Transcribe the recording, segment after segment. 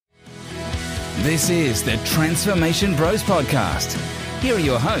This is the Transformation Bros Podcast. Here are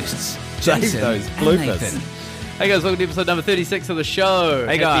your hosts, Save Jason those and bloopers. Nathan. Hey guys, welcome to episode number 36 of the show.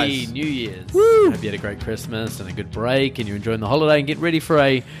 Hey Happy guys. New Year's. Woo. Hope you had a great Christmas and a good break and you're enjoying the holiday and get ready for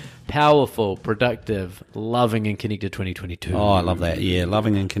a powerful, productive, loving and connected 2022. Oh, I love that. Yeah,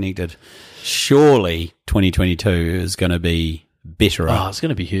 loving and connected. Surely 2022 is going to be better. Oh, it's going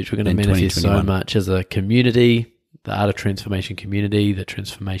to be huge. We're going to In manifest so 2021. much as a community, the Art of Transformation community, the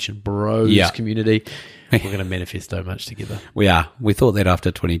Transformation Bros Yeah. community. We're going to manifest so much together. We are. We thought that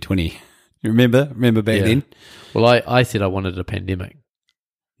after 2020. You remember back Yeah. then? Well, I said I wanted a pandemic.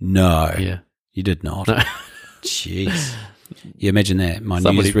 No, Yeah. you did not. No. Jeez. You imagine that. My New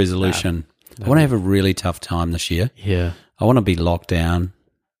Somebody- Year's resolution. I want to have a really tough time this year. Yeah. I want to be locked down.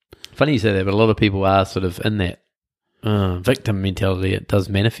 Funny you say that, but a lot of people are sort of in that victim mentality. It does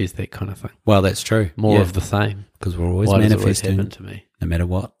manifest that kind of thing. Well, that's true. More of the same. Because we're always Why does it always manifesting. happen to me? No matter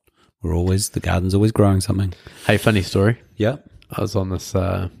what. The garden's always growing something. Hey, funny story. Yeah. I was on this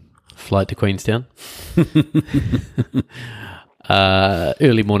flight to Queenstown.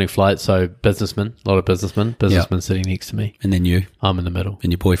 Early morning flight, so businessmen, a lot of businessmen sitting next to me. And then you I'm in the middle.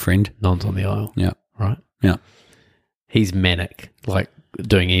 and your boyfriend. No one's on the aisle, Yeah. right? Yeah. He's manic, like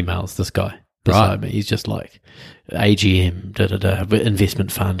doing emails, this guy beside me. He's just like, AGM,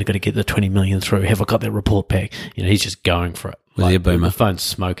 investment fund, I've got to get the 20 million through. Have I got that report back? You know, he's just going for it. Was he a boomer? The phone's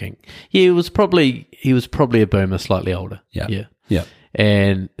smoking. Yeah, he was probably a boomer, slightly older. Yeah. Yeah. Yeah.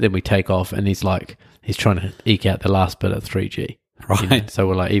 And then we take off and he's trying to eke out the last bit of 3G. Right. You know? So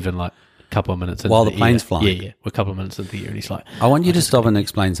we're like even like a couple of minutes into While the plane's year. flying. Yeah. We're a couple of minutes into the year and he's like, I want you to stop and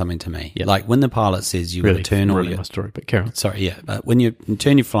explain something to me. Yeah. Like when the pilot says you really, will turn all really your... my story, but carry on. Sorry, yeah. But when you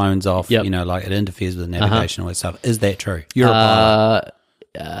turn your phones off, Yep. you know, like it interferes with the navigation and all that stuff. Is that true? You're a pilot.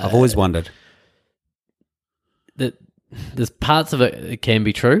 I've always wondered. That there's parts of it can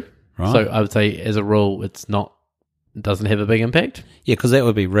be true. Right. So I would say as a rule, it doesn't have a big impact. Yeah, because that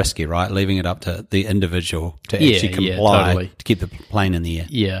would be risky, right? Leaving it up to the individual to Yeah, actually yeah, comply totally. to keep the plane in the air.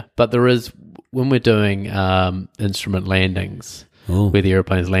 Yeah. But there is, when we're doing instrument landings, Oh, where the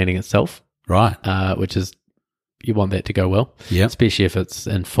airplane's landing itself, right. which is, you want that to go well. Yeah. Especially if it's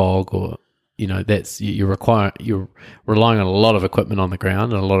in fog or, you know, you're relying on a lot of equipment on the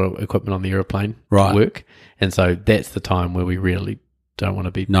ground and a lot of equipment on the airplane Right. to work. And so that's the time where we really don't want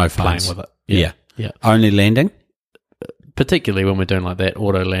to be No playing phones. with it. Yeah. Yeah. Only landing? Particularly when we're doing like that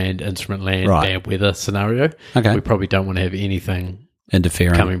auto land, instrument land, Right. bad weather scenario. Okay. We probably don't want to have anything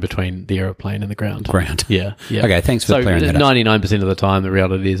Interfering. coming between the aeroplane and the ground. Ground. Yeah. Yeah. Okay, thanks for So clearing that up. 99% of the time, the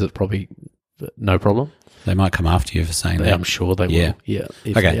reality is it's probably no problem. They might come after you for saying that. I'm sure they Yeah. will. Yeah.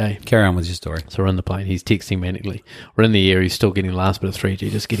 Okay, FAA. carry on with your story. So we're in the plane. He's texting manically. We're in the air. He's still getting the last bit of 3G,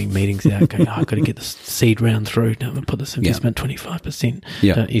 just getting meetings out. Going, I've got to get this seed round through. Now I'm going to put this investment 25%.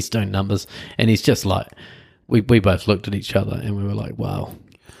 Yeah. He's doing numbers. And he's just like, we both looked at each other and we were like, wow,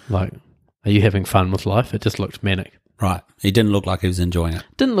 like, are you having fun with life? It just looked manic. Right. He didn't look like he was enjoying it.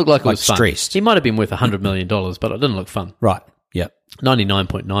 Didn't look like it Like was fun. stressed. He might have been worth $100 million, but it didn't look fun. Right. Yeah.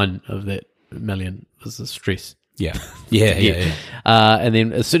 99.9 of that million was the stress. Yeah. Yeah. And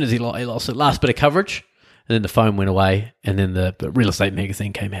then as soon as he lost the last bit of coverage, and then the phone went away, and then the real estate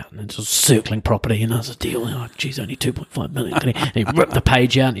magazine came out, and it's just circling property, and I was a deal, and like, geez, only 2.5 million. And he ripped the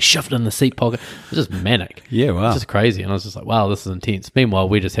page out, and he shoved it in the seat pocket. It was just manic. Yeah, wow. It's just crazy. And I was just like, wow, this is intense. Meanwhile,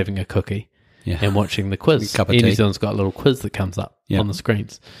 we're just having a cookie Yeah. and watching the quiz. A cup of Air New tea. Zealand's got a little quiz that comes up Yeah. on the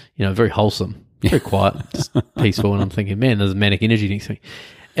screens. You know, very wholesome, very quiet, just peaceful. And I'm thinking, man, there's manic energy next to me.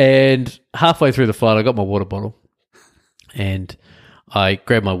 And halfway through the flight, I got my water bottle. And I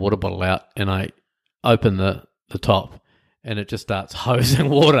grab my water bottle out and I open the top and it just starts hosing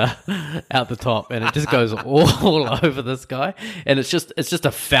water out the top and it just goes all over this guy. And it's just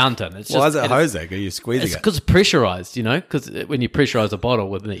a fountain. It's just, Why is it and it's- hosing? Are you squeezing It's it? because it's pressurized, you know, because when you pressurize a bottle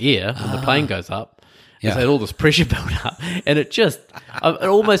with the air and the plane goes up, Yeah. it's had all this pressure built up, and it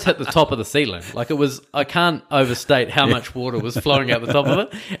almost hit the top of the ceiling. Like I can't overstate how much water was flowing out the top of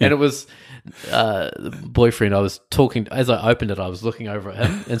it. And it was, the boyfriend, I was talking, as I opened it, I was looking over at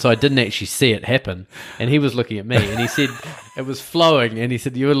him, and so I didn't actually see it happen. And he was looking at me, and he said it was flowing, and he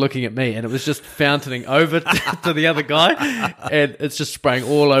said, you were looking at me, and it was just fountaining over to the other guy, and it's just spraying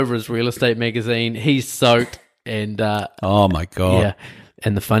all over his real estate magazine. He's soaked, and Oh, my God. yeah.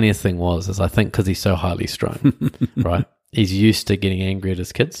 And the funniest thing is I think because he's so highly strung, right? He's used to getting angry at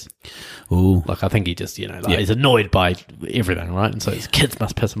his kids. Ooh. Like I think he just, he's annoyed by everything, right? And so his kids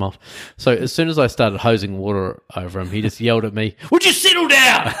must piss him off. So as soon as I started hosing water over him, he just yelled at me, "Would you settle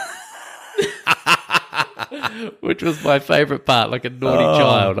down?" which was my favourite part, like a naughty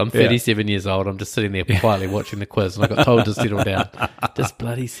child. I'm 37 years old. I'm just sitting there quietly watching the quiz, and I got told to settle down. Just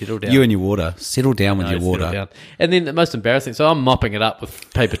bloody settle down. You and your water. Settle down with your Settle water. down. And then the most embarrassing, so I'm mopping it up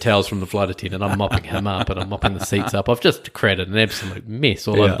with paper towels from the flight attendant. I'm mopping him up, and I'm mopping the seats up. I've just created an absolute mess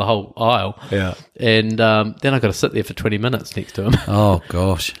all over the whole aisle. Yeah. And then I got to sit there for 20 minutes next to him. Oh,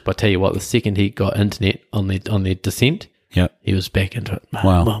 gosh. But I tell you what, the second he got internet on the descent, Yep. he was back into it.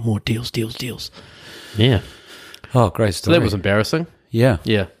 Wow. More deals. Yeah. Oh, great So story. that was embarrassing. Yeah.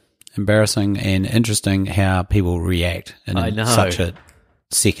 Yeah. Embarrassing and interesting how people react in I know. such a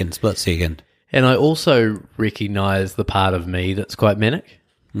split second. And I also recognise the part of me that's quite manic.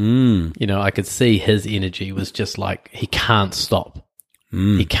 You know, I could see his energy was just like, he can't stop.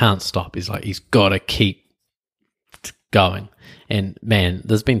 He can't stop. He's like, he's got to keep going. And man,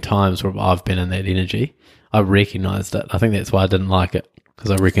 there's been times where I've been in that energy. I recognised it. I think that's why I didn't like it, because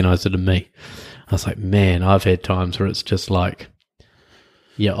I recognised it in me. I was like, man, I've had times where it's just like,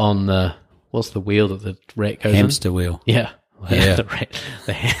 you're on the, what's the wheel that the rat goes Hamster wheel. in? Yeah. Yeah.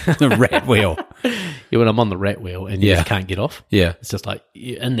 The rat wheel. Yeah, when I'm on the rat wheel and you just can't get off. Yeah. It's just like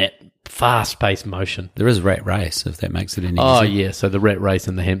you're in that fast-paced motion. There is rat race, if that makes it any Oh, easier. yeah, so the rat race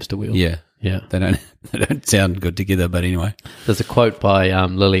and the hamster wheel. Yeah. Yeah. They don't sound good together, but anyway. There's a quote by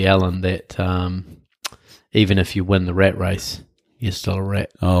Lily Allen that even if you win the rat race, you're still a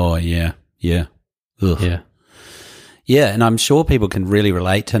rat. Oh, yeah. Yeah. Ugh. Yeah. Yeah, and I'm sure people can really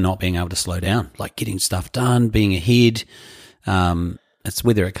relate to not being able to slow down, like getting stuff done, being ahead. It's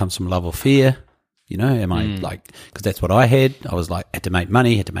whether it comes from love or fear. You know, am I like, because that's what I had. I was like, had to make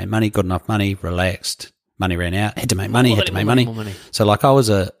money, got enough money, relaxed, money ran out, had to make money. More money. So like I was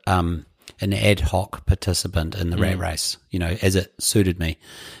an ad hoc participant in the rat race, you know, as it suited me.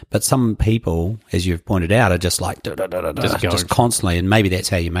 But some people, as you've pointed out, are just like, just constantly. And maybe that's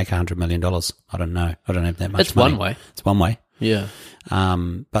how you make $100 million. I don't know. I don't have that much It's money. one way. It's one way. Yeah.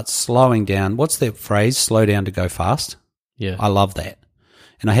 But slowing down, what's that phrase? Slow down to go fast. Yeah. I love that.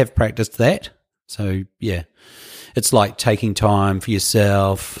 And I have practiced that. So, yeah, it's like taking time for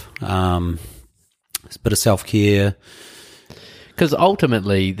yourself, it's a bit of self-care. Because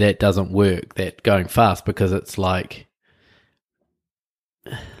ultimately that doesn't work, that going fast, because it's like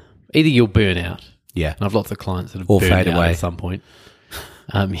either you'll burn out. Yeah. And I've lots of clients that have Or burned fade out away. at some point.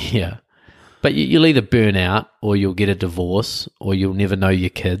 Yeah. But you'll either burn out, or you'll get a divorce, or you'll never know your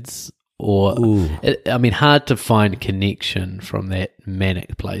kids, or hard to find connection from that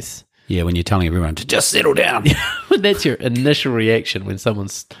manic place. Yeah, when you're telling everyone to just settle down. That's your initial reaction when someone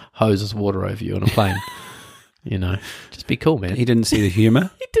hoses water over you on a plane. You know, just be cool, man. He didn't see the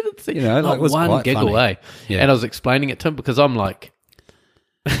humour. He didn't see, You know, like, not it was one quite giggle funny. away. Yeah. And I was explaining it to him because I'm like,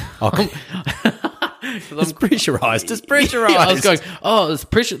 Okay. It's pressurised. It's pressurised. yeah, I was going, oh, there's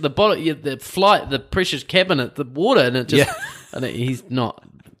pressure at the bottom, the flight, the pressure's cabinet, the water, and it just, and he's not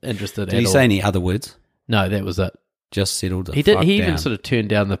interested Did at he all. say any other words? No, that was it. Just settled the He did. fuck He down. even sort of turned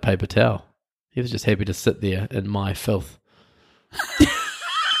down the paper towel. He was just happy to sit there in my filth.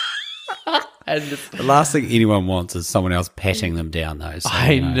 And just, The last thing anyone wants is someone else patting them down, though. So,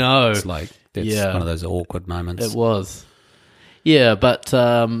 I know. It's like, that's Yeah. one of those awkward moments. it was, yeah. But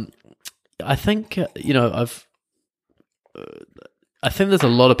I think I think there's a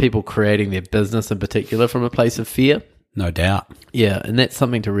lot of people creating their business in particular from a place of fear. No doubt. Yeah, and that's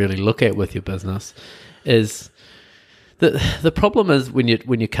something to really look at with your business. Is the problem is when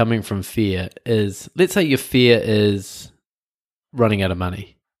you're coming from fear is, let's say your fear is running out of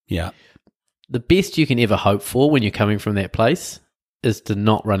money. Yeah. The best you can ever hope for when you're coming from that place is to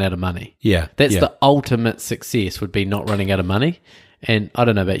not run out of money. Yeah. That's yeah. the ultimate success, would be not running out of money. And I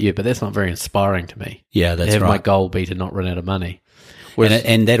don't know about you, but that's not very inspiring to me. Yeah, To that's have my right. goal be to not run out of money. And, Whereas,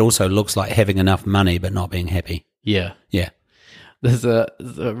 and that also looks like having enough money but not being happy. yeah. Yeah. There's a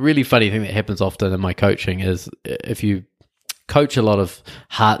really funny thing that happens often in my coaching is, if you coach a lot of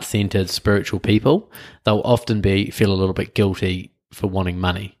heart-centered spiritual people, they'll often feel a little bit guilty for wanting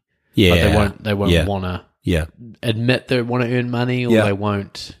money. Yeah. Like they won't yeah. want to Yeah. admit they want to earn money, or Yeah. they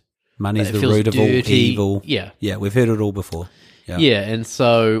won't. Money's It the feels root of all dirty. evil. Yeah. Yeah, we've heard it all before. Yeah. Yeah, and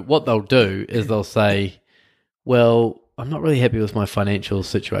so what they'll do is they'll say, well, I'm not really happy with my financial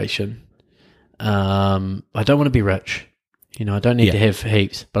situation. I don't want to be rich. You know, I don't need Yeah. to have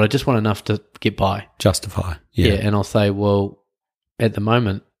heaps, but I just want enough to get by. Justify. Yeah. Yeah. And I'll say, well, at the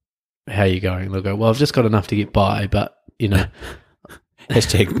moment, how are you going? They'll go, well, I've just got enough to get by, but, you know,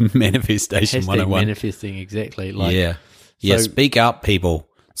 Hashtag manifestation hashtag 101. manifesting, exactly. Like, yeah. Yeah, so- speak up, people.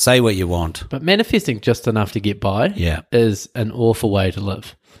 Say what you want. But manifesting just enough to get by Yeah. is an awful way to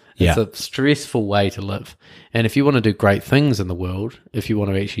live. Yeah. It's a stressful way to live. And if you want to do great things in the world, if you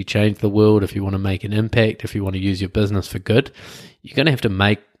want to actually change the world, if you want to make an impact, if you want to use your business for good, you're going to have to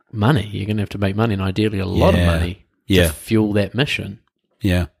make money. You're going to have to make money, and ideally a lot of money to fuel that mission.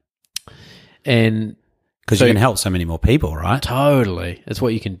 Yeah. And because you can help so many more people, right? Totally. It's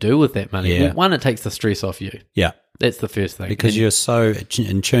what you can do with that money. Yeah. Well, one, it takes the stress off you. Yeah. That's the first thing. Because you're so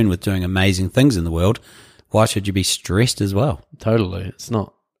in tune with doing amazing things in the world, why should you be stressed as well? Totally. It's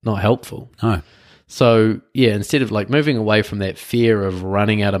not helpful. No. So, yeah, instead of like moving away from that fear of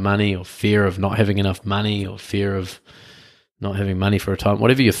running out of money or fear of not having enough money or fear of not having money for a time,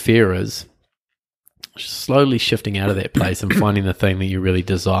 whatever your fear is, slowly shifting out of that place and finding the thing that you really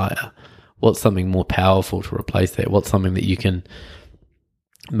desire. What's something more powerful to replace that? What's something that you can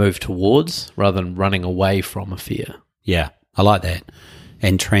move towards rather than running away from a fear? Yeah, I like that.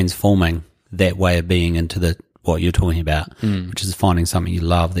 And transforming that way of being into what you're talking about, which is finding something you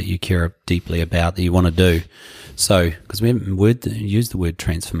love, that you care deeply about, that you want to do. So, because we haven't used the word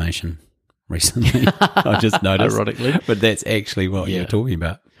transformation recently, I just noticed. Ironically. But that's actually what you're talking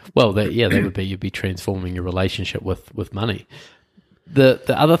about. Well, that would be, you'd be transforming your relationship with money. The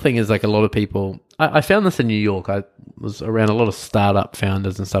other thing is, like, a lot of people, I found this in New York. I was around a lot of startup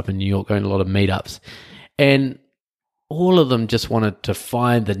founders and stuff in New York, going to a lot of meetups, and all of them just wanted to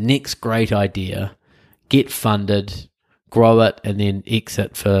find the next great idea, get funded, grow it, and then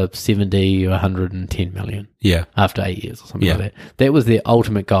exit for 70 or 110 million. Yeah. After 8 years or something like that. That was their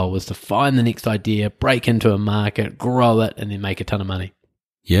ultimate goal, was to find the next idea, break into a market, grow it, and then make a ton of money.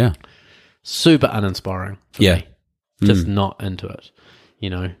 Yeah. Super uninspiring for me. Just not into it. You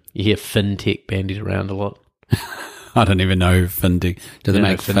know, you hear fintech bandied around a lot. I don't even know fintech. Do they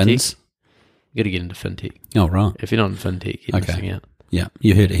make fins? You got to get into fintech. Oh, right. If you're not in fintech, you're missing out. Yeah,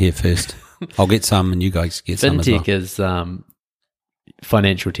 you heard it here first. I'll get some and you guys get some as well. Fintech is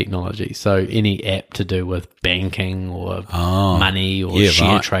financial technology. So any app to do with banking or money or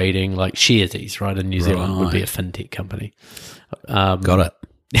share trading, like Sharesies, right, in New Zealand would be a fintech company. Got it.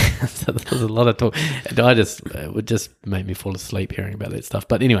 So there's a lot of talk. And it would just make me fall asleep hearing about that stuff.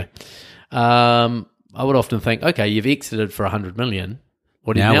 But anyway, I would often think, okay, you've exited for 100 million.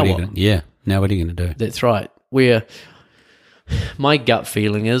 What do you now want? Now what are you going to do? That's right. Where my gut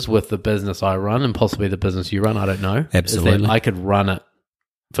feeling is with the business I run, and possibly the business you run, I don't know. Absolutely. Is that I could run it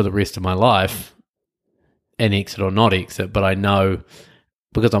for the rest of my life and exit or not exit, but I know,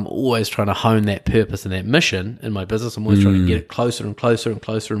 because I'm always trying to hone that purpose and that mission in my business, I'm always trying to get it closer and closer and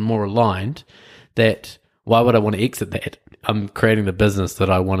closer and more aligned, that why would I want to exit that? I'm creating the business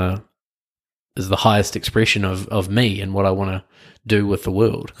that I want to, is the highest expression of me and what I want to do with the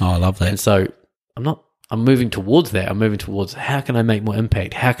world. Oh, I love that. And so I'm moving towards that. I'm moving towards, how can I make more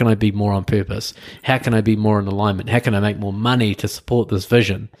impact? How can I be more on purpose? How can I be more in alignment? How can I make more money to support this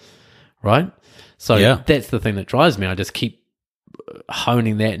vision? Right? So that's the thing that drives me. I just keep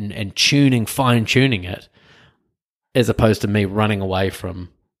honing that and fine-tuning it, as opposed to me running away from,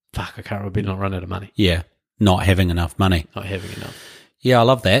 fuck, I can't remember, not run out of money. Yeah, not having enough money. Not having enough. Yeah, I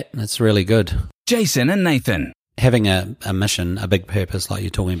love that. It's really good. Jason and Nathan. Having a mission, a big purpose like you're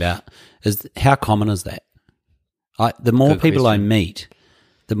talking about, is how common is that? The more Good people question. I meet,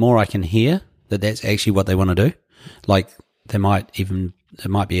 the more I can hear that that's actually what they want to do. Like, it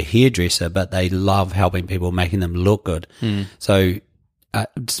might be a hairdresser, but they love helping people, making them look good. So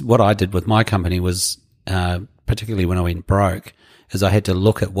what I did with my company was, particularly when I went broke, is I had to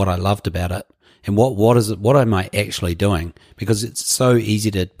look at what I loved about it. And what am I actually doing? Because it's so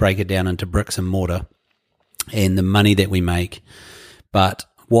easy to break it down into bricks and mortar and the money that we make. But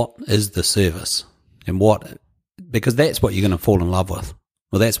what is the service? And because that's what you're going to fall in love with.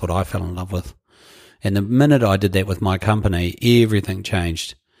 Well, that's what I fell in love with. And the minute I did that with my company, everything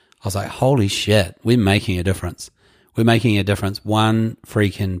changed. I was like, holy shit, we're making a difference. We're making a difference one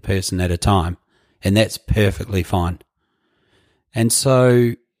freaking person at a time. And that's perfectly fine. And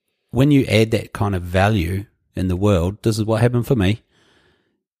so when you add that kind of value in the world, this is what happened for me.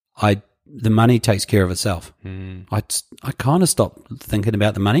 The money takes care of itself. I kind of stopped thinking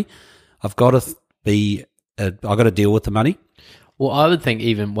about the money. I've got to deal with the money. Well, I would think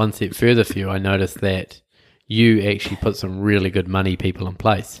even one step further for you, I noticed that you actually put some really good money people in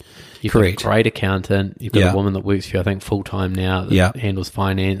place. You've got a great accountant. You've got a woman that works for you, I think, full-time now, that handles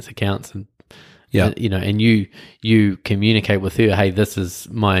finance, accounts, and and you communicate with her, hey, this is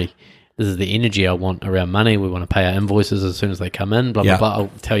the energy I want around money. We want to pay our invoices as soon as they come in, blah, blah, blah.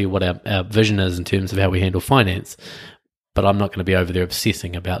 I'll tell you what our vision is in terms of how we handle finance, but I'm not going to be over there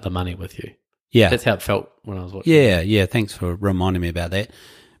obsessing about the money with you. Yeah. That's how it felt when I was watching. Yeah, thanks for reminding me about that.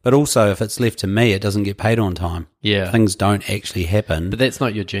 But also, if it's left to me, it doesn't get paid on time. Yeah. Things don't actually happen. But that's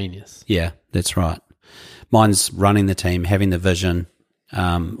not your genius. Yeah, that's right. Mine's running the team, having the vision,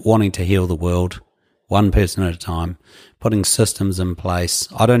 wanting to heal the world, one person at a time, putting systems in place.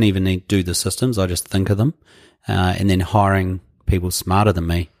 I don't even need to do the systems. I just think of them, and then hiring people smarter than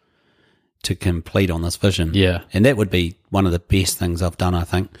me to complete on this vision. Yeah. And that would be one of the best things I've done, I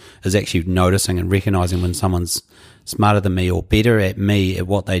think, is actually noticing and recognizing when someone's smarter than me or better at me at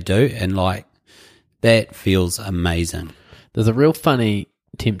what they do. And like, that feels amazing. There's a real funny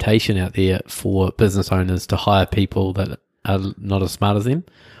temptation out there for business owners to hire people that are not as smart as them,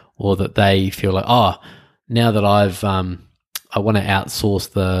 or that they feel like, oh, now that I want to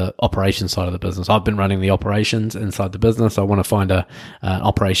outsource the operations side of the business. I've been running the operations inside the business. I want to find an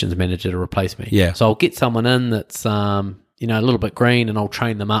operations manager to replace me. Yeah. So I'll get someone in that's a little bit green, and I'll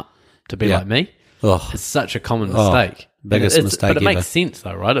train them up to be like me. Oh, It's such a common mistake. biggest mistake But it ever. makes sense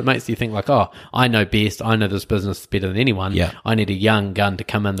though, right? It makes you think like, oh, I know best. I know this business better than anyone. Yeah. I need a young gun to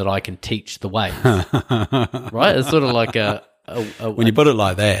come in that I can teach the ways. Right? It's sort of like when you put it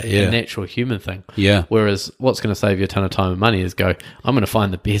like that, a natural human thing. Yeah. Whereas what's going to save you a ton of time and money is I'm going to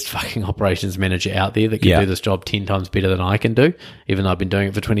find the best fucking operations manager out there that can Yeah. do this job 10 times better than I can do, even though I've been doing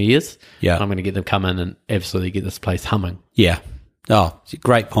it for 20 years. Yeah. And I'm going to get them come in and absolutely get this place humming. Yeah. Oh,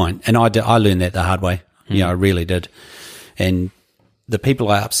 great point. And I learned that the hard way. Yeah, I really did. And the people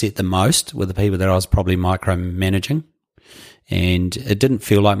I upset the most were the people that I was probably micromanaging. And it didn't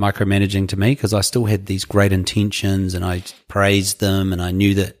feel like micromanaging to me because I still had these great intentions and I praised them and I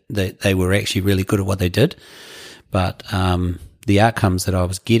knew that they were actually really good at what they did. But the outcomes that I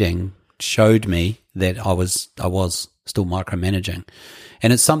was getting showed me that I was still micromanaging.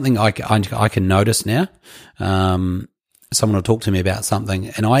 And it's something I can notice now. Someone will talk to me about something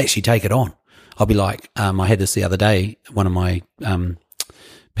and I actually take it on. I'll be like, I had this the other day. One of my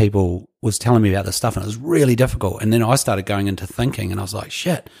people was telling me about this stuff and it was really difficult. And then I started going into thinking and I was like,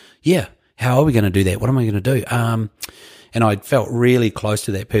 shit, yeah, how are we going to do that? What am I going to do? And I felt really close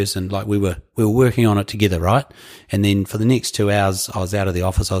to that person. Like we were working on it together, right? And then for the next 2 hours, I was out of the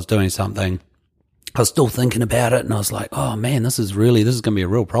office. I was doing something. I was still thinking about it and I was like, oh man, this is going to be a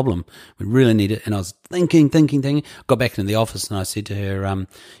real problem. We really need it. And I was thinking, got back into the office and I said to her,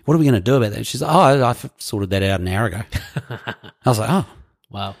 what are we going to do about that? And she's like, oh, I sorted that out an hour ago. I was like, oh.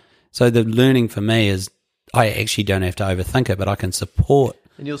 Wow. So the learning for me is I actually don't have to overthink it, but I can support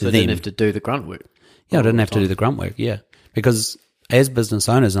And you also them. didn't have to do the grunt work. Yeah, I didn't have to do the grunt work, yeah. Because as business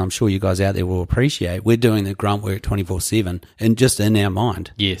owners, and I'm sure you guys out there will appreciate, we're doing the grunt work 24/7 and just in our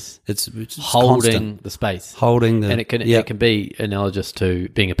mind. Yes. It's Holding constant. the space. Holding the... And it can be analogous to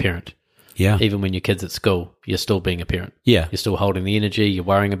being a parent. Yeah. Even when your kid's at school, you're still being a parent. Yeah. You're still holding the energy. You're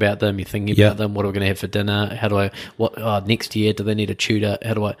worrying about them. You're thinking Yeah. about them. What are we going to have for dinner? Next year, do they need a tutor?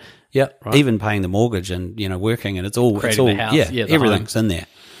 How do I... Yeah, Right. even paying the mortgage and, working and it's all... Creating the house. Yeah, the everything's in there.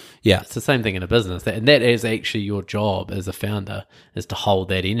 Yeah, It's the same thing in a business. And that is actually your job as a founder, is to hold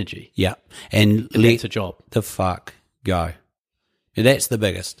that energy. yeah. And And let that's a job. the fuck go. And that's the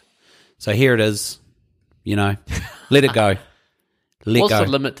biggest. So here it is, let it go. Let What's go. the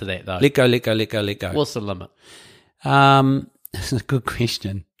limit to that, though? Let go, let go, let go, let go. What's the limit? That's a good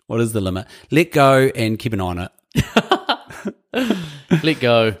question. What is the limit? Let go and keep an eye on it. Let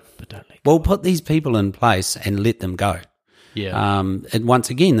go, but don't let go. Well, put these people in place and let them go. Yeah. And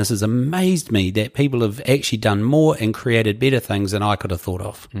once again, this has amazed me that people have actually done more and created better things than I could have thought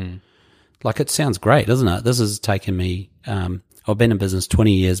of. Like, it sounds great, doesn't it? This has taken me, I've been in business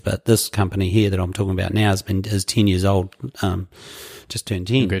 20 years, but this company here that I'm talking about now is 10 years old, just turned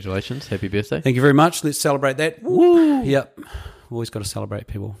 10. Congratulations. Happy birthday. Thank you very much. Let's celebrate that. Woo! Yep. Always got to celebrate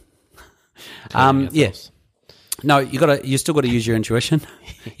people. Yeah. No, you still got to use your intuition.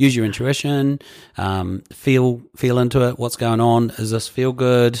 Use your intuition. Feel into it. What's going on? Does this feel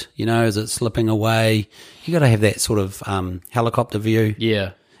good? Is it slipping away? You got to have that sort of helicopter view.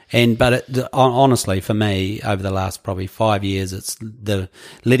 Yeah. But honestly, for me, over the last probably 5 years, it's the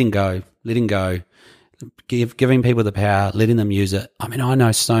letting go, giving people the power, letting them use it. I mean, I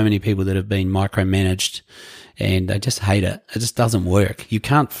know so many people that have been micromanaged and they just hate it. It just doesn't work. You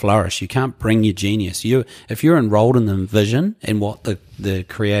can't flourish. You can't bring your genius. If you're enrolled in the vision and what the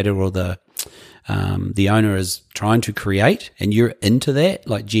creator or the owner is trying to create, and you're into that,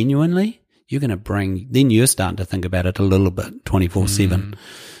 like genuinely, you're going to then you're starting to think about it a little bit 24/7,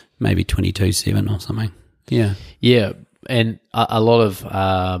 maybe 22/7 or something. Yeah. Yeah. And a lot of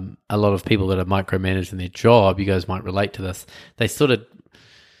people that are micromanaging their job, you guys might relate to this. They sort of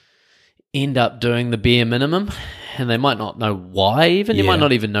end up doing the bare minimum, and they might not know why. Even you Yeah. might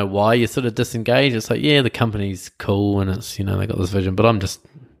not even know why. You're sort of disengaged. It's like, yeah, the company's cool, and it's they got this vision, but I'm just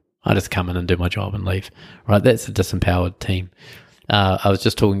I just come in and do my job and leave, right? That's a disempowered team. I was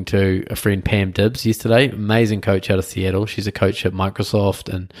just talking to a friend, Pam Dibbs, yesterday. Amazing coach out of Seattle. She's a coach at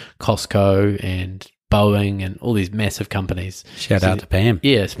Microsoft and Costco and Boeing and all these massive companies. Shout out to Pam.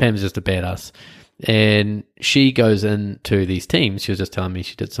 Yes, Pam's just a badass. And she goes into these teams. She was just telling me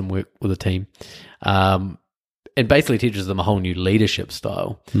she did some work with a team, and basically teaches them a whole new leadership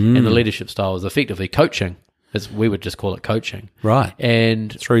style. And the leadership style is effectively coaching. We would just call it coaching. Right.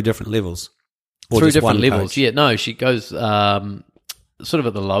 And 3 different levels. Or through just different one levels. coach? Yeah, no, she goes sort of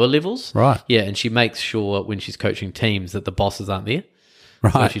at the lower levels. Right. Yeah, and she makes sure when she's coaching teams that the bosses aren't there.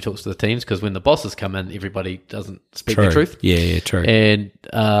 Right. So she talks to the teams, because when the bosses come in, everybody doesn't speak True. the truth. Yeah, true. And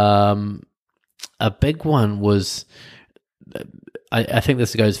a big one was, I think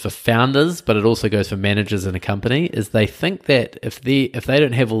this goes for founders, but it also goes for managers in a company, is they think that if they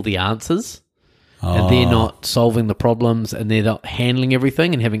don't have all the answers, and they're not solving the problems, and they're not handling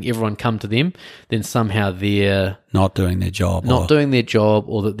everything and having everyone come to them, then somehow they're not doing their job. doing their job,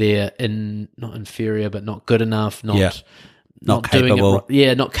 or that they're not inferior, but not good enough, not doing capable.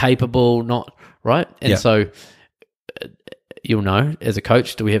 it. Not capable, not right. And so you'll know, as a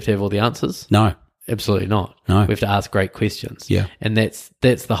coach, do we have to have all the answers? No. Absolutely not. No. We have to ask great questions. Yeah. And that's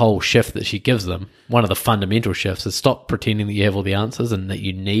the whole shift that she gives them. One of the fundamental shifts is stop pretending that you have all the answers and that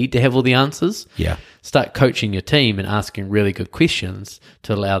you need to have all the answers. Yeah. Start coaching your team and asking really good questions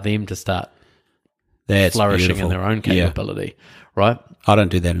to allow them to start That's flourishing beautiful. in their own capability. Right? I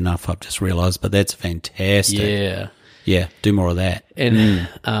don't do that enough, I've just realised, but that's fantastic. Yeah. Yeah, do more of that. And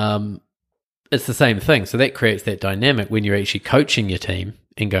it's the same thing. So that creates that dynamic when you're actually coaching your team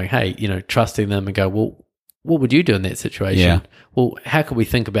and going, hey, trusting them and go, well, what would you do in that situation? Yeah. Well, how could we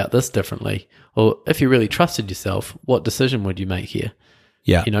think about this differently? Or if you really trusted yourself, what decision would you make here?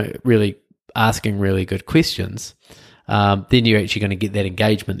 Yeah. Really asking really good questions. Then you're actually going to get that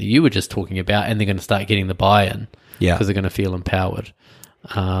engagement that you were just talking about, and they're going to start getting the buy-in. Yeah. Because they're going to feel empowered.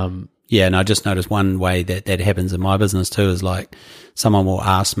 Yeah, and I just noticed one way that happens in my business too is like someone will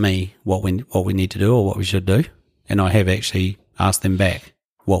ask me what we need to do or what we should do, and I have actually asked them back,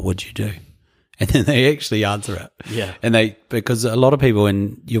 what would you do? And then they actually answer it. Yeah. And because a lot of people,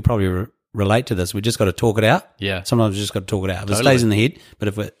 and you'll probably relate to this, we just got to talk it out. Yeah. Sometimes we just got to talk it out. If Totally. it stays in the head,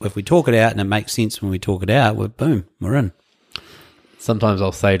 but if we talk it out and it makes sense when we talk it out, we're in. Sometimes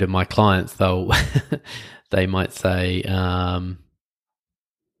I'll say to my clients, they might say,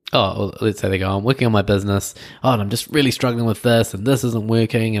 well, let's say they go, I'm working on my business. And I'm just really struggling with this, and this isn't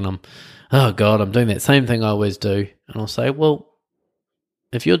working. And I'm doing that same thing I always do. And I'll say, well,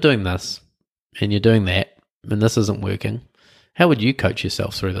 if you're doing this and you're doing that and this isn't working, how would you coach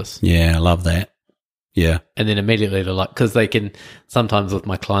yourself through this? Yeah, I love that. Yeah. And then immediately they're like, because they can, sometimes with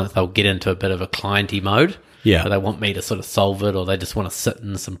my clients, they'll get into a bit of a clienty mode. Yeah. So they want me to sort of solve it, or they just want to sit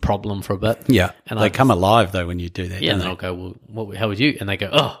in some problem for a bit. Yeah. And they come alive though when you do that. Yeah, and don't then I'll go, well, how would you? And they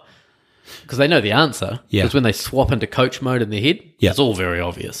go, because they know the answer. Yeah. Because when they swap into coach mode in their head, Yeah. it's all very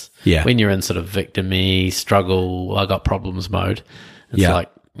obvious. Yeah. When you're in sort of victim-y, struggle, I got problems mode, it's Yeah.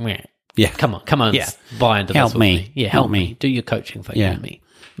 like, meh. Yeah. Come on, Yeah. buy into Help this with me. me. Yeah, Help help me. me. Do your coaching thing Yeah. with me.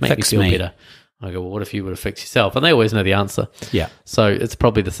 Make Fix me feel me. better. I go, well, what if you were to fix yourself? And they always know the answer. Yeah. So it's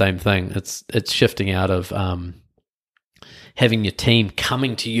probably the same thing. It's shifting out of having your team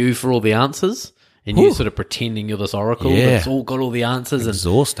coming to you for all the answers, and you sort of pretending you're this oracle Yeah. that's all got all the answers, and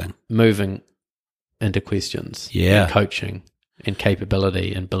Exhausting. moving into questions, Yeah. and coaching and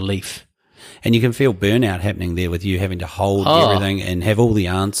capability and belief. And you can feel burnout happening there with you having to hold everything and have all the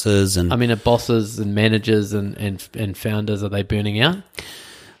answers. And I mean, are bosses and managers and founders, are they burning out?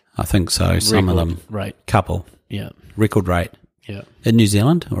 I think so. Some of them. Right. Couple. Yeah. Record rate. Yeah. In New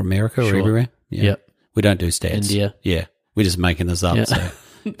Zealand or America or Sure. everywhere. Yeah. Yep. We don't do stats. India. Yeah. We're just making this up. Yeah. So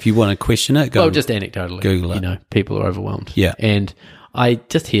if you want to question it, go. Well, just anecdotally, Google it. People are overwhelmed. Yeah. And I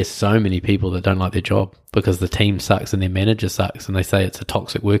just hear so many people that don't like their job because the team sucks and their manager sucks, and they say it's a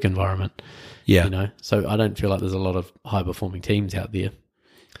toxic work environment. Yeah. So I don't feel like there's a lot of high performing teams out there.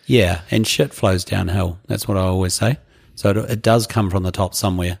 Yeah. And shit flows downhill. That's what I always say. So it does come from the top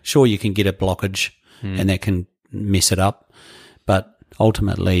somewhere. Sure, you can get a blockage and that can mess it up. But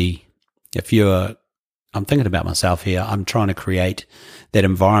ultimately, I'm thinking about myself here. I'm trying to create that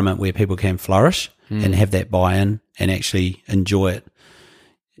environment where people can flourish and have that buy-in and actually enjoy it.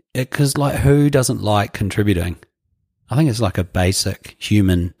 Because who doesn't like contributing? I think it's like a basic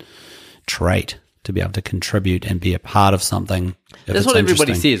human trait to be able to contribute and be a part of something. That's what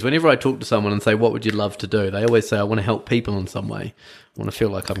everybody says. Whenever I talk to someone and say, what would you love to do? They always say, I want to help people in some way. I want to feel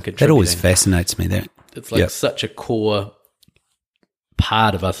like I'm contributing. That always fascinates me. It's like such a core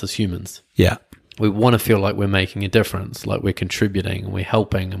part of us as humans. Yeah. we want to feel like we're making a difference, like we're contributing and we're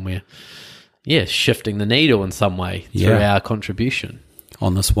helping and we're shifting the needle in some way through our contribution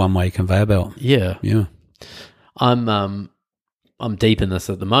on this one-way conveyor belt. Yeah. I'm deep in this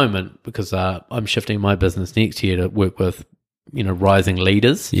at the moment because I'm shifting my business next year to work with rising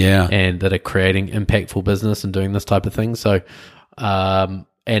leaders and that are creating impactful business and doing this type of thing. So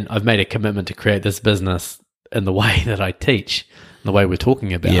and I've made a commitment to create this business in the way that I teach, the way we're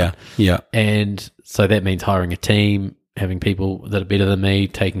talking about. And so that means hiring a team, having people that are better than me,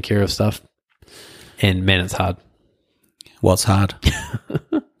 taking care of stuff. And man, it's hard. What's hard?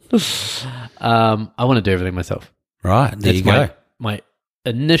 I want to do everything myself. Right, there you go. My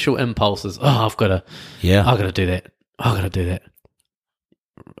initial impulse is, I've got to do that. I've got to do that.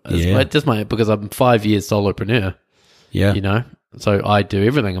 Because I'm 5 years solopreneur. Yeah. So I do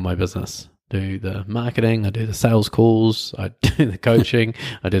everything in my business. Do the marketing, I do the sales calls, I do the coaching,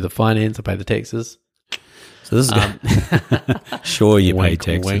 I do the finance, I pay the taxes. So this is sure you pay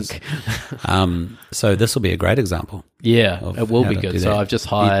taxes. Wink. So this will be a great example. Yeah, it will be good. So I've just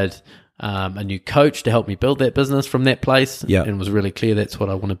hired a new coach to help me build that business from that place. Yeah, and it was really clear that's what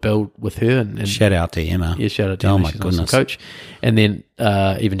I want to build with her. And shout out to Emma. Yeah, shout out to Emma. Oh my She's goodness, an awesome coach. And then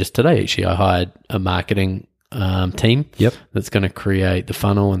even just today, actually, I hired a marketing team. Yep, that's going to create the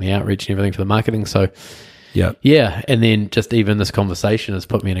funnel and the outreach and everything for the marketing. So. Yeah, and then just even this conversation has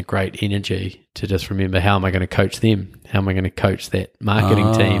put me in a great energy to just remember, how am I going to coach them? How am I going to coach that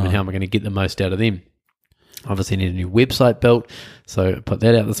marketing team, and how am I going to get the most out of them? Obviously, I need a new website built, so I put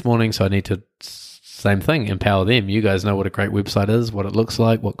that out this morning. So I need to, same thing, empower them. You guys know what a great website is, what it looks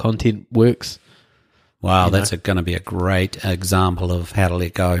like, what content works. Wow, that's going to be a great example of how to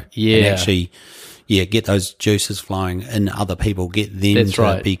let go. Yeah, and actually, get those juices flowing, and other people get them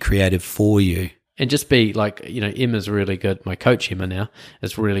to be creative for you. And just be like, Emma's really good. My coach, Emma, now,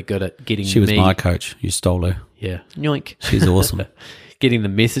 is really good at getting She was my coach. You stole her. Yeah. Yoink. She's awesome. Getting the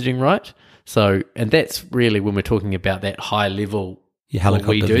messaging right. So, and that's really when we're talking about that high level, what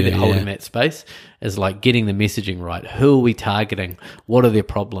we do, that holding that space, is like getting the messaging right. Who are we targeting? What are their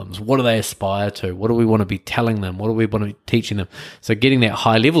problems? What do they aspire to? What do we want to be telling them? What do we want to be teaching them? So getting that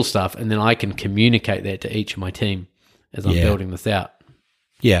high level stuff, and then I can communicate that to each of my team as I'm building this out.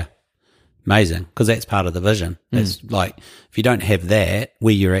 Yeah. Amazing, because that's part of the vision. That's like, if you don't have that,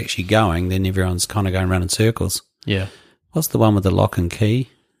 where you're actually going, then everyone's kind of going around in circles. Yeah. What's the one with the lock and key?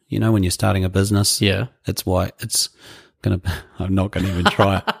 When you're starting a business? Yeah. It's why it's going to, I'm not going to even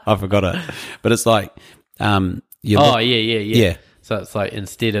try it. I forgot it. But it's like, yeah. So it's like,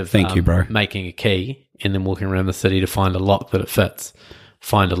 instead of Thank you, bro. making a key and then walking around the city to find a lock that it fits,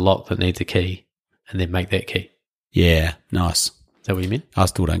 find a lock that needs a key and then make that key. Yeah, nice. Is that what you mean? I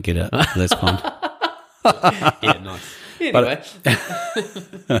still don't get it. That's fine. Yeah, nice. Anyway.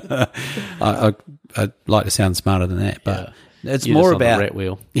 I'd like to sound smarter than that, but it's You're more just on about the rat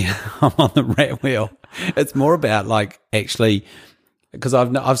wheel. Yeah, I'm on the rat wheel. It's more about like actually, because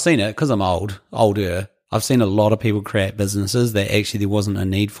I've seen it, because I'm older. I've seen a lot of people create businesses that actually there wasn't a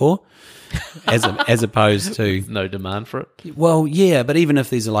need for, as opposed to no demand for it. Well, yeah, but even if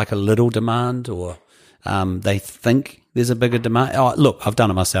there's like a little demand, or they think there's a bigger demand. Oh, look, I've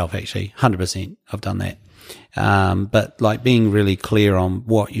done it myself, actually, 100%. I've done that. But like being really clear on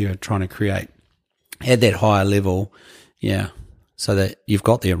what you're trying to create at that higher level, so that you've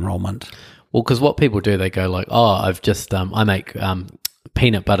got the enrollment. Well, because what people do, they go like, I've just, I make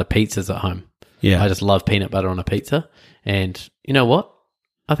peanut butter pizzas at home. Yeah. I just love peanut butter on a pizza. And you know what?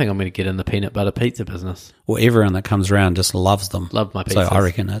 I think I'm going to get in the peanut butter pizza business. Well, everyone that comes around just loves them. Love my pizzas. So I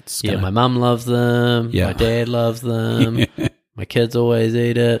reckon it's my mum loves them. Yeah. My dad loves them. My kids always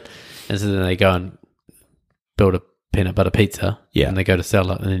eat it. And so then they go and build a peanut butter pizza. Yeah. And they go to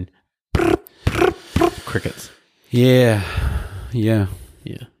sell it, and then crickets. Yeah. Ain't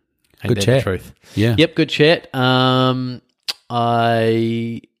Good that chat. The truth. Yeah. Yep, good chat. I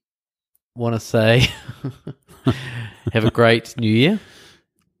want to say have a great new year.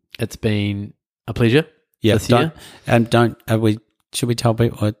 It's been a pleasure. Yeah. This year. Should we tell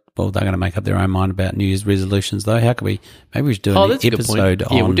people? Well, they're going to make up their own mind about New Year's resolutions, though. How could we? Maybe we should do an episode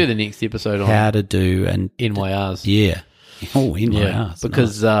on. Yeah, we'll do the next episode on how to do and NYRs. Yeah. Oh, NYRs. Yeah,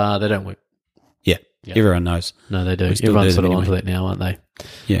 because they don't work. Yeah. Everyone knows. No, they do. We still Everyone's do sort of them onto that now, aren't they?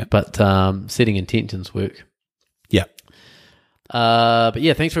 Yeah. But setting intentions work. Yeah. But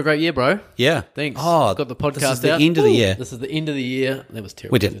yeah, thanks for a great year, bro. Yeah. Thanks. Oh, got the podcast this is the out. end of the year. This is the end of the year. That was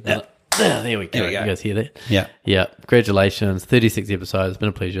terrible. We did. There we go. There we go. You guys hear that? Yeah. Yeah. Congratulations. 36 episodes. It's been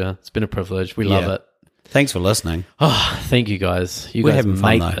a pleasure. It's been a privilege. We love it. Thanks for listening. Oh, thank you guys. You We're guys having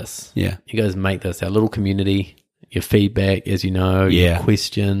fun, make though. this. Yeah. You guys make this. Our little community. your feedback, as you know, Yeah. your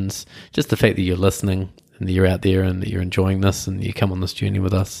questions, just the fact that you're listening and that you're out there and that you're enjoying this and you come on this journey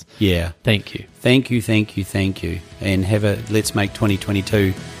with us. Yeah. Thank you. Thank you. And let's make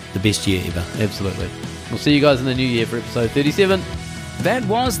 2022 the best year ever. Absolutely. We'll see you guys in the new year for episode 37. That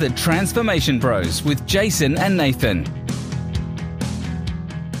was the Transformation Bros with Jason and Nathan.